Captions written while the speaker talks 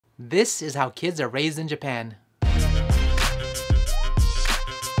This is how kids are raised in Japan. Are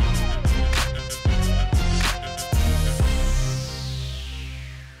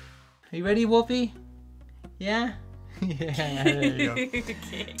you ready, Wolfie? Yeah? Yeah, there you go.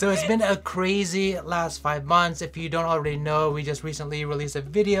 Okay. So it's been a crazy last 5 months. If you don't already know, we just recently released a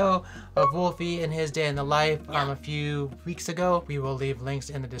video of Wolfie and his day in the life a few weeks ago. We will leave links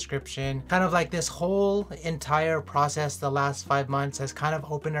in the description. Kind of like this whole entire process the last 5 months has kind of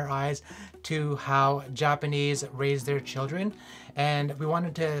opened our eyes to how Japanese raise their children. And we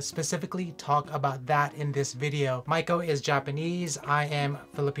wanted to specifically talk about that in this video. Maiko is Japanese, I am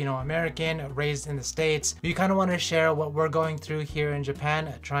Filipino American, raised in the States. We kind of want to share what we're going through here in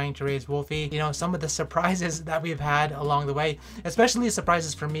Japan, trying to raise Wolfie. You know, some of the surprises that we've had along the way, especially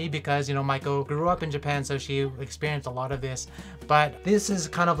surprises for me because, you know, Maiko grew up in Japan, so she experienced a lot of this. But this is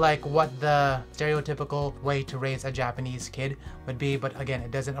kind of like what the stereotypical way to raise a Japanese kid would be. But again,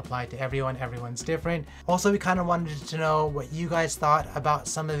 it doesn't apply to everyone. Everyone's different. Also, we kind of wanted to know what you guys thought about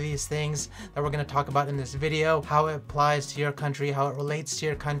some of these things that we're going to talk about in this video, how it applies to your country, how it relates to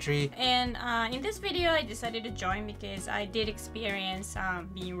your country. And in this video, I decided to join because I did experience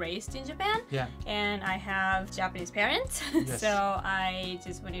being raised in Japan. Yeah. And I have Japanese parents. Yes. So I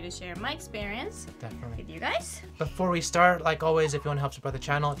just wanted to share my experience Definitely. with you guys. Before we start, like always, if you want to help support the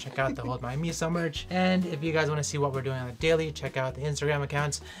channel, check out the Hold My Miso merch. And if you guys want to see what we're doing on the daily, check out the Instagram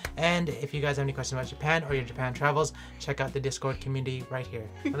accounts. And if you guys have any questions about Japan or your Japan travels, check out the Discord community right here.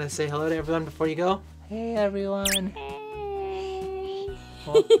 Want to say hello to everyone before you go? Hey everyone. Hey.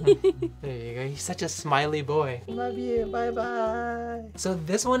 Oh, there you go. He's such a smiley boy. Love you. Bye bye. So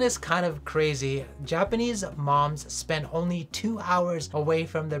this one is kind of crazy. Japanese moms spend only 2 hours away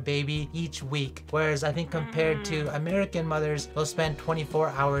from their baby each week, whereas I think compared to American mothers, they'll spend 24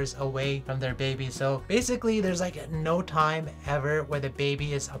 hours away from their baby. So basically, there's like no time ever where the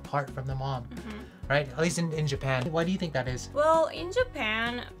baby is apart from the mom. Right? At least in Japan. Why do you think that is? Well, in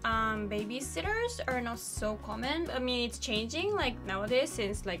Japan, babysitters are not so common. I mean, it's changing like nowadays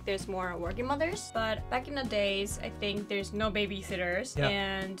since like there's more working mothers. But back in the days, I think there's no babysitters,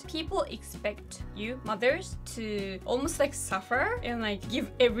 and people expect you mothers to almost like suffer and like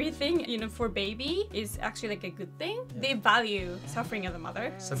give everything, you know, for baby is actually like a good thing. They value suffering as a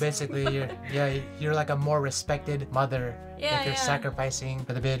mother. So basically, you're like a more respected mother. Like you're sacrificing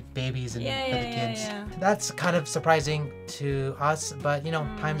for the babies and for the kids. That's kind of surprising to us, but you know,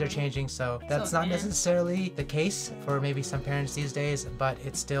 times are changing, so that's not necessarily the case for maybe some parents these days, but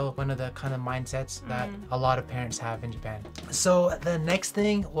it's still one of the kind of mindsets that a lot of parents have in Japan. So the next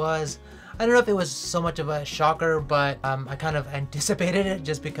thing was, I don't know if it was so much of a shocker, but I kind of anticipated it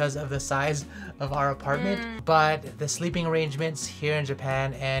just because of the size of our apartment. But the sleeping arrangements here in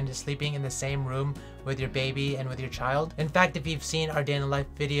Japan and sleeping in the same room with your baby and with your child. In fact, if you've seen our day in the life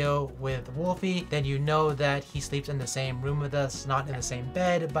video with Wolfie, then you know that he sleeps in the same room with us, not in the same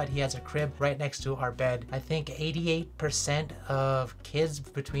bed, but he has a crib right next to our bed. I think 88% of kids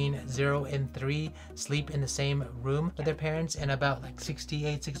between 0 and 3 sleep in the same room with their parents, and about like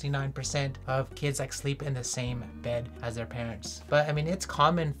 69% of kids like sleep in the same bed as their parents. But I mean, it's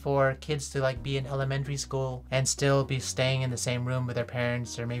common for kids to like be in elementary school and still be staying in the same room with their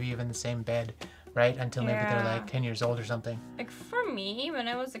parents, or maybe even the same bed, right? Until maybe they're like 10 years old or something. Like for me, when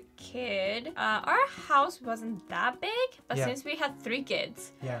I was a kid, our house wasn't that big, but since we had 3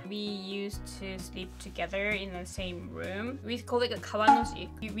 kids, we used to sleep together in the same room. We call it a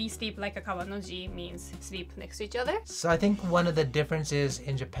kawanoji. We sleep like a kawanoji, means sleep next to each other. So I think one of the differences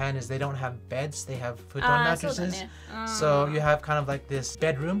in Japan is they don't have beds, they have futon mattresses. So you have kind of like this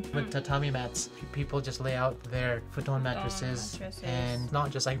bedroom with tatami mats. People just lay out their futon mattresses, and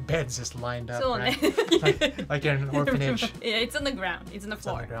not just like beds just lined up, right? like you're in an orphanage. Yeah, it's on the ground. It's on the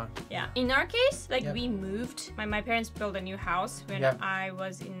floor. On the ground. Yeah. In our case, like we moved. My parents built a new house when I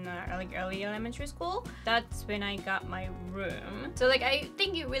was in early elementary school. That's when I got my room. So like I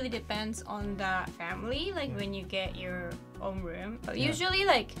think it really depends on the family. Like when you get your own room. But usually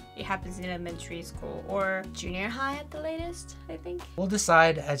like it happens in elementary school or junior high at the latest, I think. We'll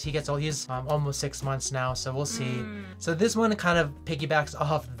decide as he gets old. He's almost 6 months now, so we'll see. So this one kind of piggybacks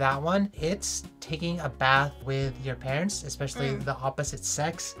off that one. It's taking a bath with your parents, especially the opposite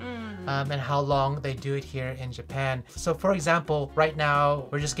sex, and how long they do it here in Japan. So for example, right now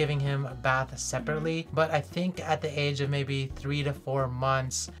we're just giving him a bath separately, but I think at the age of maybe 3 to 4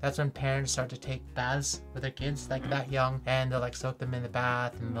 months, that's when parents start to take baths with their kids, like that young. and they'll like soak them in the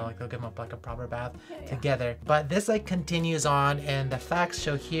bath, and they'll give them up like a proper bath together. But this like continues on, and the facts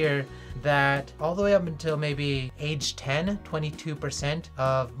show here that all the way up until maybe age 10, 22%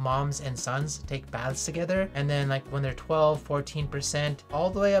 of moms and sons take baths together. And then like when they're 12, 14%, all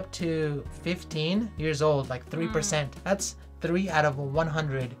the way up to 15 years old, like 3%. That's 3 out of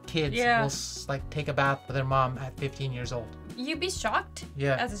 100 kids will like take a bath with their mom at 15 years old. You'd be shocked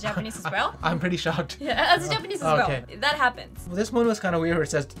as a Japanese as well? I'm pretty shocked. Yeah, as a Japanese as well. That happens. Well, this one was kind of weird where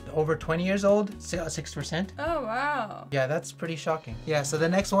it says over 20 years old, 6%. Oh, wow. Yeah, that's pretty shocking. Yeah, so the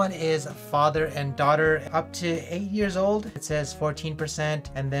next one is father and daughter. Up to 8 years old, it says 14%.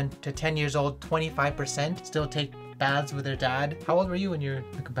 And then to 10 years old, 25% still take baths with their dad. How old were you when you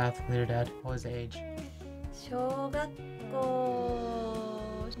took a bath with your dad? What was the age? 小学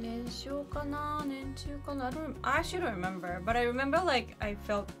校年少かな年中かな I actually don't remember, but I remember like I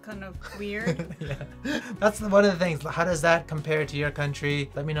felt kind of weird. Yeah, that's one of the things. How does that compare to your country?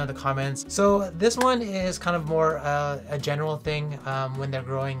 Let me know in the comments. So this one is kind of more a general thing when they're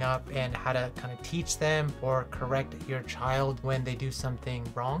growing up, and how to kind of teach them or correct your child when they do something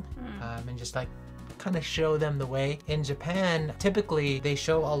wrong, and just like kind of show them the way. In Japan, typically they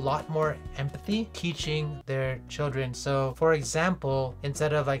show a lot more empathy teaching their children. So for example,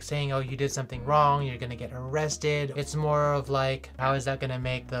 instead of like saying, oh, you did something wrong, you're gonna get arrested, it's more of like, how is that gonna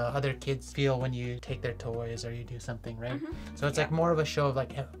make the other kids feel when you take their toys or you do something, right? So it's like more of a show of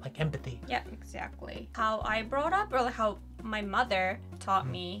like empathy. Yeah, exactly. How I brought up, or like how my mother taught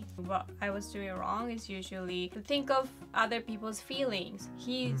me what I was doing wrong is usually to think of other people's feelings.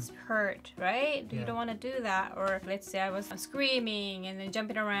 He's hurt, right? You don't want to do that. Or let's say I was screaming and then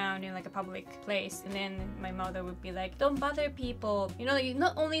jumping around in like a public place, and then my mother would be like, don't bother people. You know, like,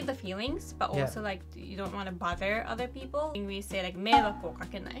 not only the feelings, but also like you don't want to bother other people. And we say like 迷惑をか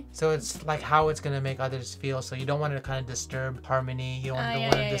けない. So it's like how it's gonna make others feel. So you don't want to kind of disturb harmony. You don't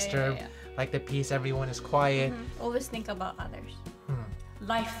want to disturb like the peace. Everyone is quiet. Always think about others.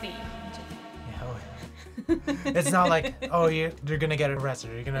 Life theme. It's not like, oh, you're gonna get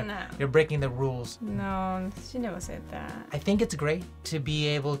arrested, or you're breaking the rules. No, she never said that. I think it's great to be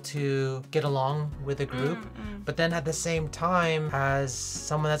able to get along with a group, but then at the same time, as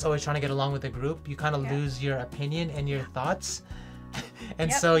someone that's always trying to get along with a group, you kind of lose your opinion and your thoughts,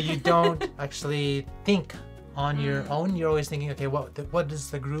 and so you don't actually think on your own. You're always thinking, okay, what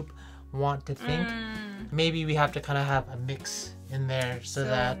does the group want to think? Maybe we have to kind of have a mix in there so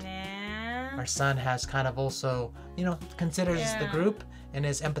that our son has kind of also, you know, considers the group and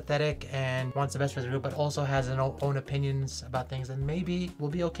is empathetic and wants the best for the group, but also has his own opinions about things, and maybe we'll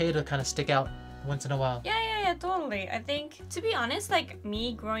be okay to kind of stick out once in a while. Yeah, totally. I think, to be honest, like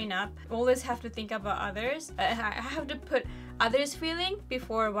me growing up, always have to think about others. I have to put others' feeling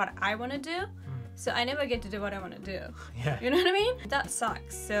before what I want to do. So I never get to do what I want to do. Yeah. You know what I mean? That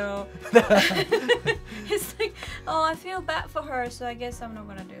sucks. So it's like, oh, I feel bad for her, so I guess I'm not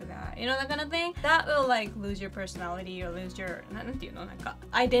gonna do that. You know, that kind of thing? That will like lose your personality or lose your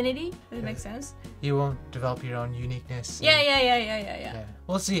identity. Does it make sense? You won't develop your own uniqueness. Yeah.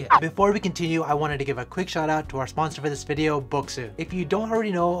 We'll see. Before we continue, I wanted to give a quick shout out to our sponsor for this video, Bokusu. If you don't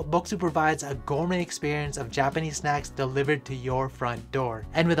already know, Bokusu provides a gourmet experience of Japanese snacks delivered to your front door.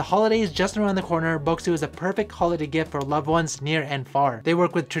 And with the holidays just around the corner, Bokusu is a perfect holiday gift for loved ones near and far. They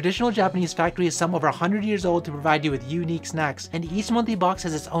work with traditional Japanese factories, some over 100 years old, to provide you with unique snacks. And each monthly box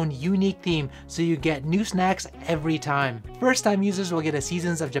has its own unique theme, so you get new snacks every time. First time users will get a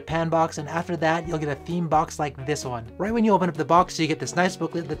Seasons of Japan box, and after that, you'll get a theme box like this one. Right when you open up the box, you get this nice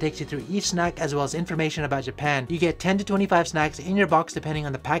booklet that takes you through each snack as well as information about Japan. You get 10 to 25 snacks in your box depending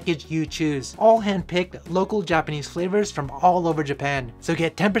on the package you choose. All hand-picked local Japanese flavors from all over Japan. So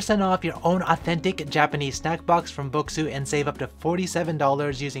get 10% off your own authentic Japanese snack box from Bokusu and save up to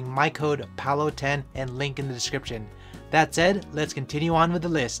 $47 using my code PAOLO10 and link in the description. That said, let's continue on with the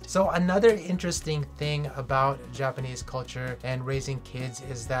list. So another interesting thing about Japanese culture and raising kids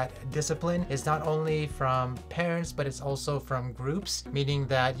is that discipline is not only from parents, but it's also from groups, meaning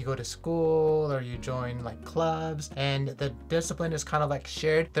that you go to school or you join like clubs, and the discipline is kind of like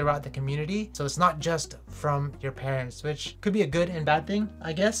shared throughout the community. So it's not just from your parents, which could be a good and bad thing,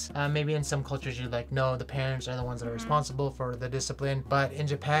 I guess. Maybe in some cultures you're like, no, the parents are the ones that are responsible for the discipline. But in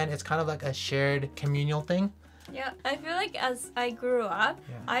Japan, it's kind of like a shared communal thing. Yeah, I feel like as I grew up,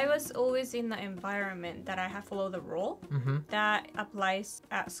 I was always in the environment that I have to follow the rule. That applies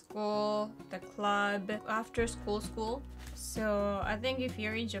at school, the club, after school. So I think if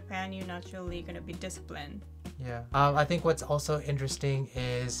you're in Japan, you're naturally gonna be disciplined. Yeah. I think what's also interesting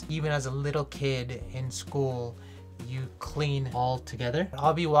is even as a little kid in school, you clean all together.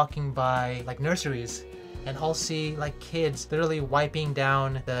 I'll be walking by like nurseries and I'll see like kids literally wiping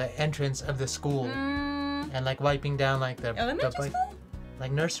down the entrance of the school and like wiping down like the elementary school?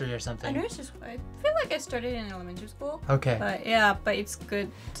 Like nursery or something. A nursery school. I feel like I started in elementary school. Okay. But yeah, but it's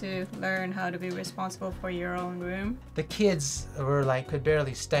good to learn how to be responsible for your own room. The kids were like could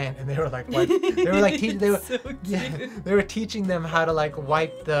barely stand, and they were like they were like So they were teaching them how to like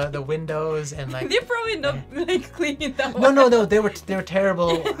wipe the windows and like. They're probably not like cleaning that one. No, they were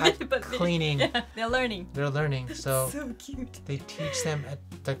terrible at but cleaning. They're learning. They're learning. So cute. They teach them at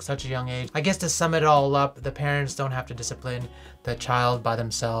like such a young age. I guess to sum it all up, the parents don't have to discipline the child by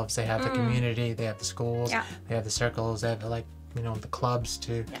themselves. They have the community, they have the schools, they have the circles, they have like the clubs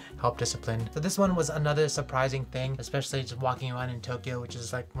to help discipline. So this one was another surprising thing, especially just walking around in Tokyo, which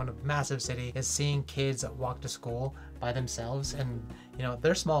is like one of massive city, is seeing kids walk to school by themselves. And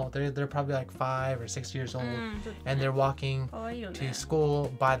they're small, they're probably like 5 or 6 years old, and they're walking to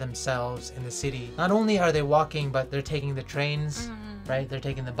school by themselves in the city. Not only are they walking, but they're taking the trains, right? They're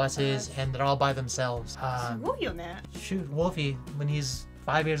taking the buses, and they're all by themselves. Shoot, Wolfie, when he's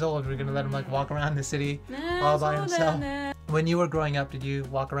 5 years old, we're gonna let him like walk around the city all by himself. When you were growing up, did you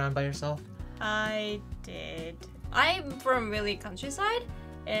walk around by yourself? I did. I'm from really countryside,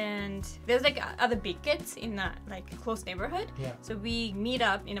 and there's like other big kids in that like close neighborhood. Yeah. So we meet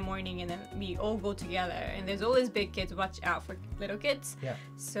up in the morning and then we all go together, and there's always big kids watch out for little kids. Yeah.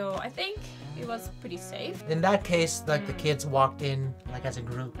 So I think it was pretty safe. In that case, like the kids walked in like as a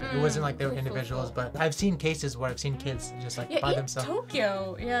group. It wasn't like they were individuals, but I've seen cases where I've seen kids just like by themselves. In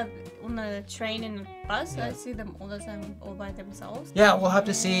Tokyo, on the train and bus, I see them all the time all by themselves. Yeah, we'll have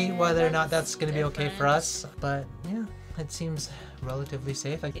to see whether or not that's gonna be okay for us. But yeah, it seems relatively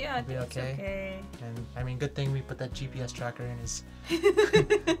safe. Like it'll be okay. And I mean, good thing we put that GPS tracker in his.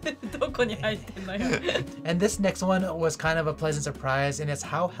 And this next one was kind of a pleasant surprise, and it's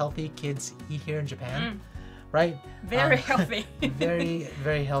how healthy kids eat here in Japan. Right? Very healthy. Very,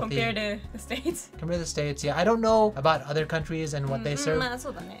 very healthy. Compared to the States. Compared to the States, yeah. I don't know about other countries and what they serve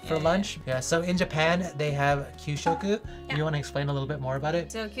for lunch. Yeah, so in Japan, they have kyushoku. Do you want to explain a little bit more about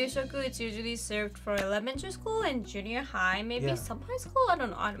it? So kyushoku, it's usually served for elementary school and junior high, maybe some high school, I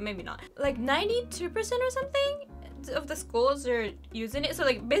don't know, maybe not. Like 92% or something of the schools are using it. So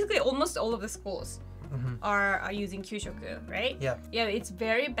like basically almost all of the schools are using kyushoku, right? Yeah. Yeah, it's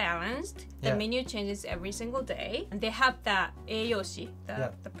very balanced. The menu changes every single day, and they have that eiyoshi,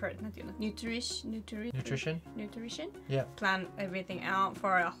 nutrition. Yeah. Plan everything out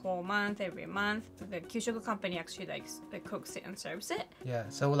for a whole month, every month. The kyushoku company actually like cooks it and serves it. Yeah.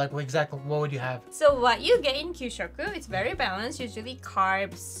 So like exactly what would you have? So what you get in kyushoku, it's very balanced. Usually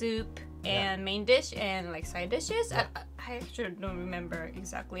carbs, soup, and main dish and like side dishes. I actually don't remember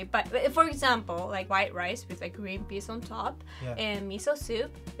exactly, but for example, like white rice with like green peas on top, and miso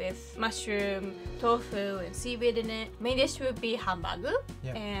soup with mushroom, tofu, and seaweed in it. Main dish would be hamburger,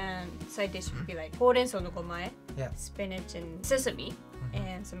 and side dish would be like horenso no gomae, spinach and sesame,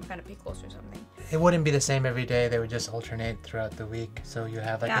 and some kind of pickles or something. It wouldn't be the same every day. They would just alternate throughout the week, so you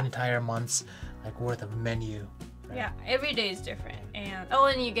have like an entire month's like worth of menu. Right? Yeah, every day is different, and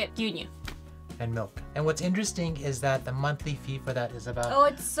you get gyunyu. And milk. And what's interesting is that the monthly fee for that is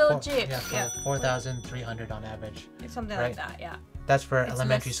about it's so cheap. 4,300 on average. It's something like that, That's for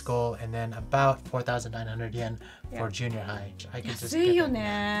elementary school, and then about 4,900 yen for junior high. I could just get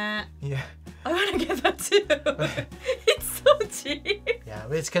that. Yeah. I want to get that too. It's so cheap. Yeah,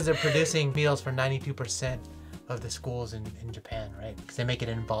 it's because they're producing meals for 92% of the schools in Japan, right? Because they make it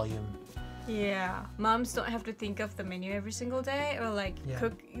in volume. Yeah, moms don't have to think of the menu every single day or like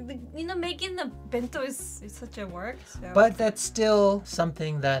cook. Making the bento is such a work. So. But that's still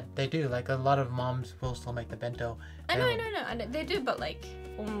something that they do. Like a lot of moms will still make the bento. I know. They do, but like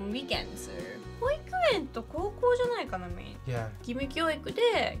on weekends or 保育園と高校じゃないかな、メイン。Yeah. 義務教育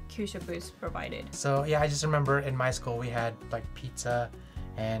で給食 is provided. So yeah, I just remember in my school we had like pizza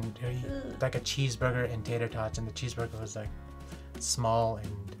and like a cheeseburger and tater tots, and the cheeseburger was like small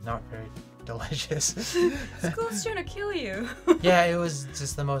and not very delicious. School's trying to kill you. Yeah, it was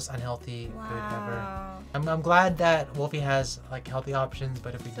just the most unhealthy food ever. I'm glad that Wolfie has like healthy options,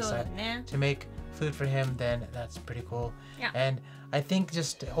 but if we decide to make food for him, then that's pretty cool. Yeah. And I think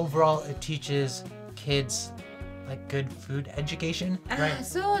just overall it teaches kids like good food education, right? And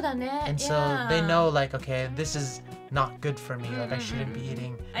so they know like, okay, this is not good for me, like I shouldn't be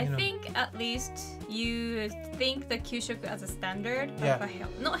eating. I think at least you think the kyushoku as a standard,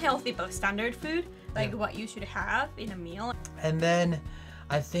 not healthy but standard food, like what you should have in a meal. And then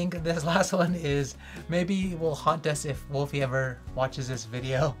I think this last one is maybe will haunt us if Wolfie ever watches this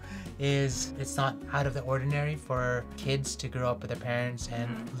video. It's not out of the ordinary for kids to grow up with their parents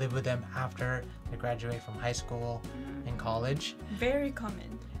and live with them after they graduate from high school and college. Very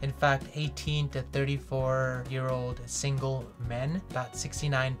common. In fact, 18 to 34-year-old single men, about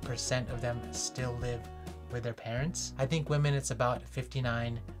 69% of them still live with their parents. I think women, it's about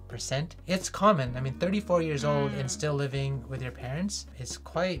 59%. It's common. I mean, 34 years old and still living with your parents is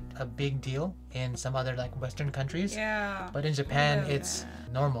quite a big deal in some other like Western countries. Yeah. But in Japan, it's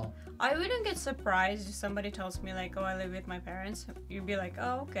normal. I wouldn't get surprised if somebody tells me like, oh, I live with my parents. You'd be like,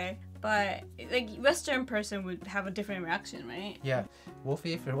 oh, okay. But like Western person would have a different reaction, right? Yeah.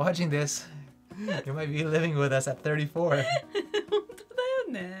 Wolfie, if you're watching this, you might be living with us at 34.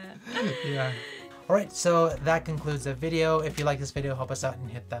 Yeah. Alright, so that concludes the video. If you like this video, help us out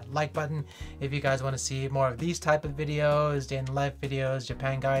and hit that like button. If you guys want to see more of these type of videos, day in life videos,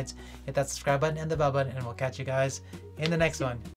 Japan guides, hit that subscribe button and the bell button, and we'll catch you guys in the next one.